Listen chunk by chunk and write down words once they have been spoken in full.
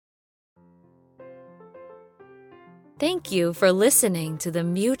Thank you for listening to the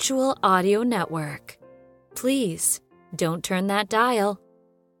Mutual Audio Network. Please, don't turn that dial.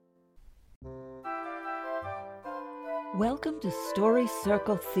 Welcome to Story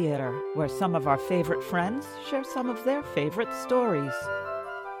Circle Theater, where some of our favorite friends share some of their favorite stories.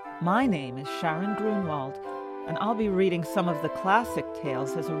 My name is Sharon Grunwald, and I'll be reading some of the classic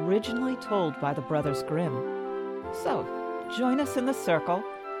tales as originally told by the Brothers Grimm. So, join us in the circle,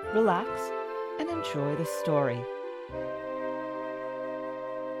 relax, and enjoy the story.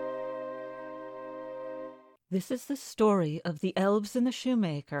 This is the story of the Elves and the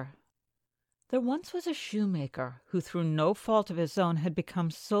Shoemaker. There once was a shoemaker who, through no fault of his own, had become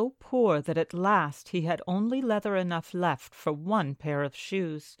so poor that at last he had only leather enough left for one pair of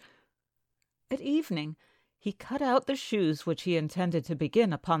shoes. At evening he cut out the shoes which he intended to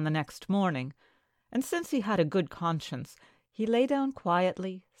begin upon the next morning, and since he had a good conscience, he lay down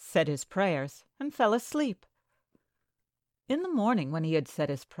quietly, said his prayers, and fell asleep. In the morning, when he had said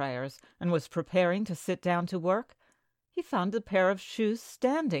his prayers and was preparing to sit down to work, he found the pair of shoes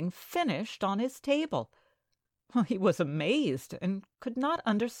standing finished on his table. He was amazed and could not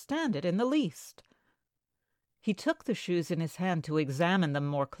understand it in the least. He took the shoes in his hand to examine them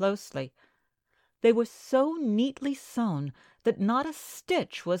more closely. They were so neatly sewn that not a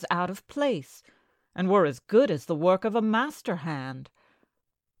stitch was out of place, and were as good as the work of a master hand.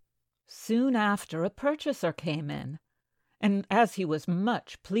 Soon after, a purchaser came in, and as he was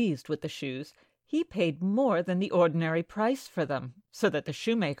much pleased with the shoes, he paid more than the ordinary price for them, so that the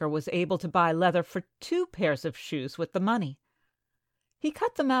shoemaker was able to buy leather for 2 pairs of shoes with the money. He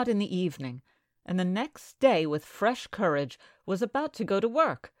cut them out in the evening, and the next day, with fresh courage, was about to go to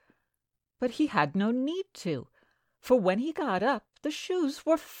work. But he had no need to, for when he got up, the shoes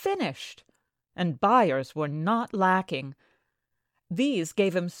were finished, and buyers were not lacking. These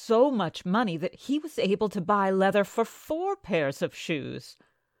gave him so much money that he was able to buy leather for 4 pairs of shoes.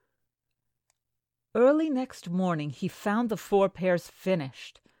 Early next morning he found the 4 pairs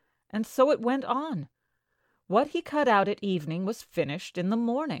finished, and so it went on. What he cut out at evening was finished in the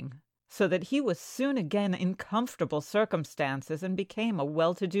morning, so that he was soon again in comfortable circumstances and became a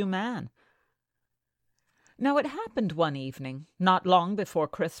well-to-do man. Now it happened one evening, not long before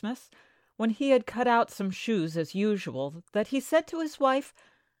Christmas, when he had cut out some shoes as usual, that he said to his wife,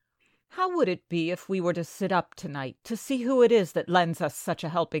 "How would it be if we were to sit up tonight to see who it is that lends us such a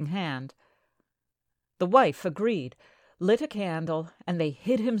helping hand?" The wife agreed, lit a candle, and they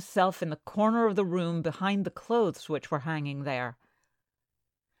hid himself in the corner of the room behind the clothes which were hanging there.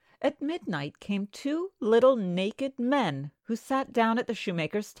 At midnight came 2 little naked men who sat down at the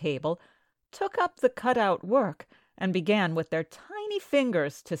shoemaker's table, took up the cut-out work, and began with their tiny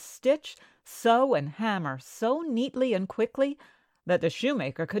fingers to stitch, sew, and hammer so neatly and quickly that the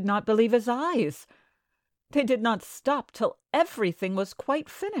shoemaker could not believe his eyes. They did not stop till everything was quite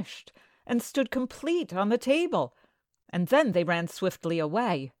finished and stood complete on the table, and then they ran swiftly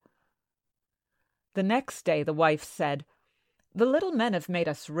away. The next day the wife said, "The little men have made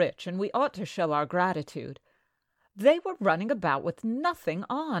us rich, and we ought to show our gratitude. They were running about with nothing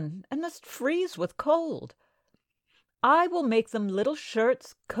on, and must freeze with cold. I will make them little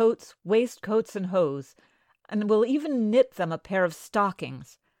shirts, coats, waistcoats, and hose, and will even knit them a pair of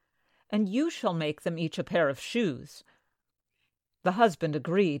stockings. And you shall make them each a pair of shoes." The husband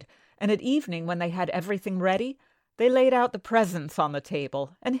agreed, and at evening, when they had everything ready, they laid out the presents on the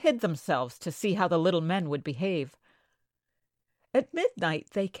table and hid themselves to see how the little men would behave. At midnight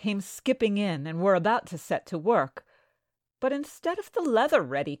they came skipping in and were about to set to work, but instead of the leather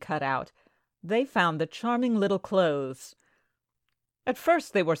ready cut out, they found the charming little clothes. At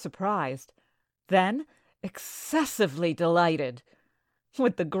first they were surprised, then excessively delighted.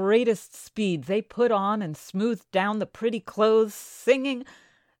 With the greatest speed they put on and smoothed down the pretty clothes, singing,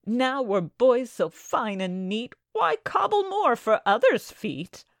 "Now were boys so fine and neat, why cobble more for others'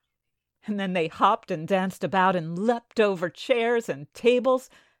 feet?" And then they hopped and danced about and leapt over chairs and tables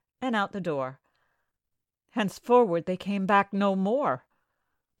and out the door. Henceforward they came back no more.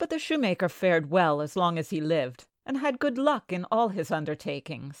 But the shoemaker fared well as long as he lived, and had good luck in all his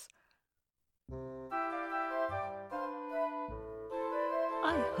undertakings.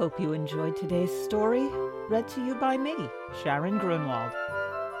 I hope you enjoyed today's story, read to you by me, Sharon Grunwald.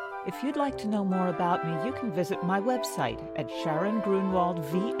 If you'd like to know more about me, you can visit my website at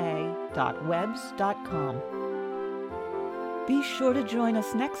sharongrunwaldva.webs.com. Be sure to join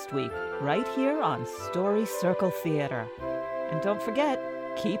us next week, right here on Story Circle Theater. And don't forget,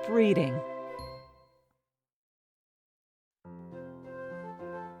 keep reading.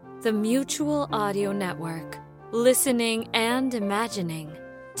 The Mutual Audio Network. Listening and imagining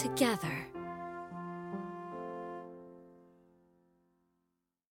together.